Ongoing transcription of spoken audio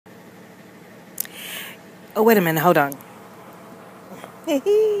Oh, wait a minute. Hold on.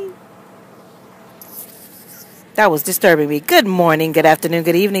 That was disturbing me. Good morning, good afternoon,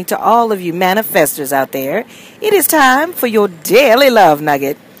 good evening to all of you manifestors out there. It is time for your daily love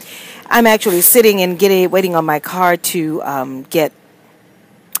nugget. I'm actually sitting and waiting on my car to get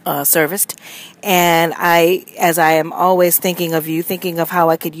serviced. And as I am always thinking of you, thinking of how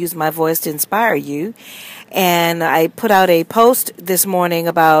I could use my voice to inspire you. And I put out a post this morning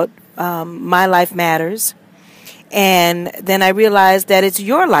about my life matters. And then I realized that it's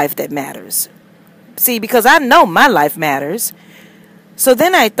your life that matters. See, because I know my life matters. So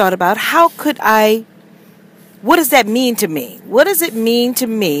then I thought about what does that mean to me? What does it mean to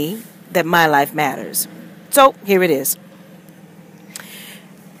me that my life matters? So here it is.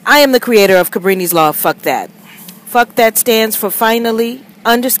 I am the creator of Cabrini's Law of F.U.C.K. F.U.C.K stands for finally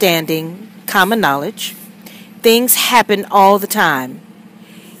understanding common knowledge. Things happen all the time.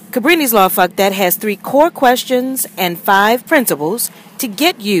 Cabrini's Law of F.U.C.K has 3 core questions and 5 principles to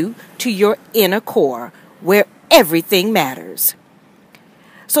get you to your inner core, where everything matters.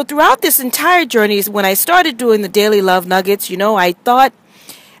 So throughout this entire journey, when I started doing the Daily Love Nuggets, I thought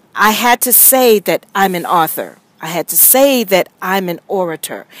I had to say that I'm an author. I had to say that I'm an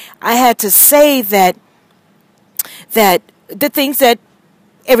orator. I had to say that the things that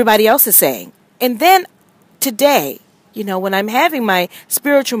everybody else is saying. And then today, when I'm having my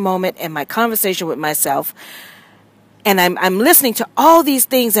spiritual moment and my conversation with myself, and I'm listening to all these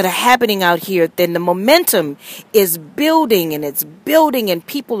things that are happening out here, then the momentum is building, and it's building, and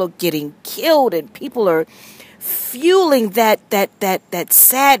people are getting killed, and people are fueling that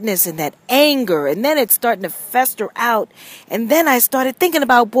sadness and that anger, and then it's starting to fester out. And then I started thinking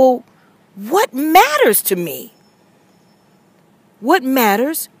about, well, what matters to me? What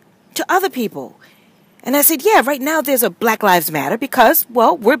matters to other people? And I said, yeah, right now there's a Black Lives Matter because,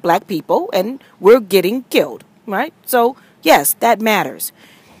 well, we're black people and we're getting killed, right? So, yes, that matters.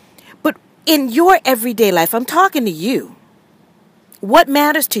 But in your everyday life, I'm talking to you. What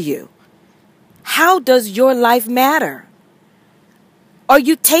matters to you? How does your life matter? Are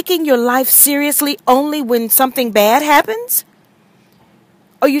you taking your life seriously only when something bad happens?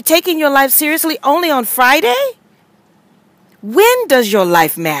 Are you taking your life seriously only on Friday? When does your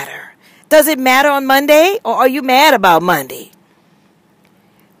life matter? Does it matter on Monday, or are you mad about Monday?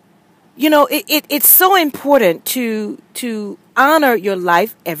 It's so important to honor your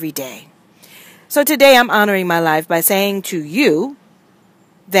life every day. So today I'm honoring my life by saying to you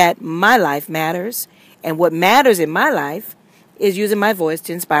that my life matters, and what matters in my life is using my voice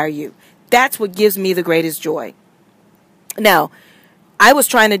to inspire you. That's what gives me the greatest joy. Now, I was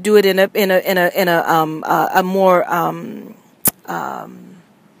trying to do it in a more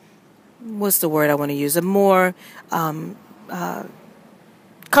what's the word I want to use? A more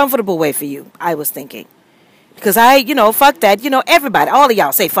comfortable way for you, I was thinking. Because fuck that. Everybody, all of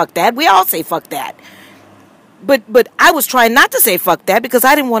y'all say fuck that. We all say fuck that. But I was trying not to say fuck that because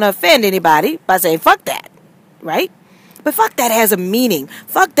I didn't want to offend anybody by saying fuck that. Right? But fuck that has a meaning.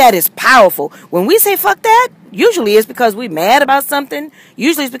 Fuck that is powerful. When we say fuck that, usually it's because we're mad about something.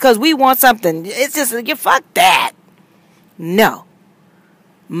 Usually it's because we want something. It's just like, fuck that. No.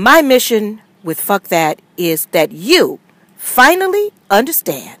 My mission with Fuck That is that you finally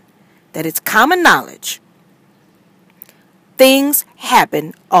understand that it's common knowledge. Things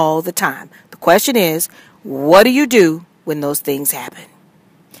happen all the time. The question is, what do you do when those things happen?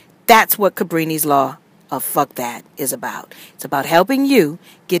 That's what Cabrini's Law of Fuck That is about. It's about helping you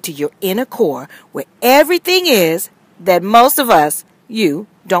get to your inner core where everything is that most of us, you,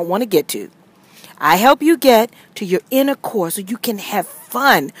 don't want to get to. I help you get to your inner core so you can have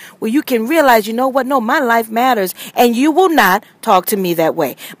fun, where you can realize, you know what, no, my life matters, and you will not talk to me that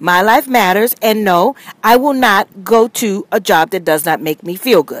way. My life matters, and no, I will not go to a job that does not make me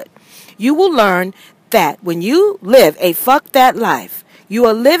feel good. You will learn that when you live a fuck that life, you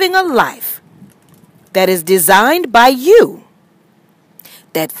are living a life that is designed by you,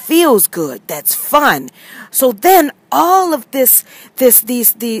 that feels good, that's fun. So then all of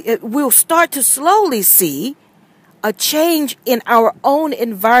we'll start to slowly see a change in our own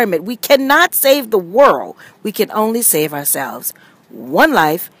environment. We cannot save the world. We can only save ourselves, one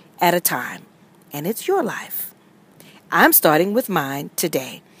life at a time. And it's your life. I'm starting with mine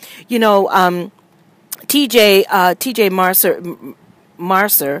today. T.J.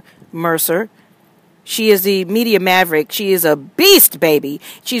 Mercer, she is the media maverick. She is a beast, baby.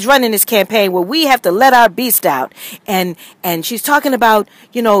 She's running this campaign where we have to let our beast out. And she's talking about,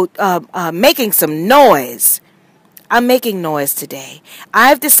 making some noise. I'm making noise today.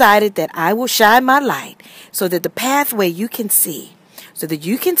 I've decided that I will shine my light so that the pathway you can see, so that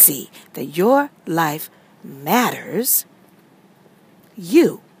you can see that your life matters,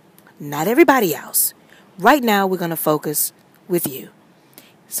 you, not everybody else. Right now, we're going to focus with you.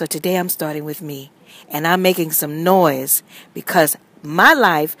 So today I'm starting with me, and I'm making some noise because my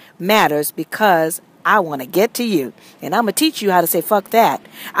life matters, because I want to get to you. And I'm going to teach you how to say fuck that.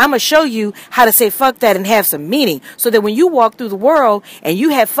 I'm going to show you how to say fuck that and have some meaning, so that when you walk through the world and you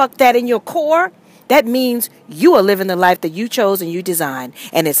have fuck that in your core, that means you are living the life that you chose and you designed.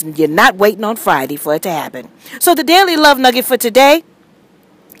 And you're not waiting on Friday for it to happen. So the daily love nugget for today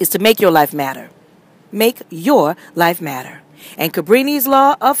is to make your life matter. Make your life matter. And Cabrini's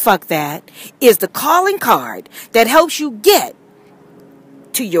law of fuck that is the calling card that helps you get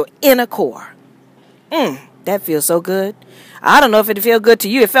to your inner core. That feels so good. I don't know if it feels good to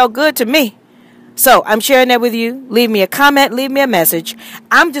you. It felt good to me. So I'm sharing that with you. Leave me a comment. Leave me a message.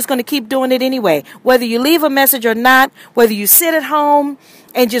 I'm just going to keep doing it anyway. Whether you leave a message or not, whether you sit at home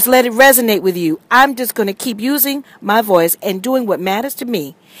and just let it resonate with you, I'm just going to keep using my voice and doing what matters to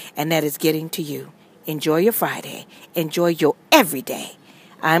me, and that is getting to you. Enjoy your Friday. Enjoy your everyday.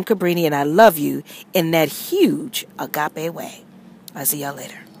 I'm Cabrini, and I love you in that huge agape way. I'll see y'all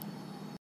later.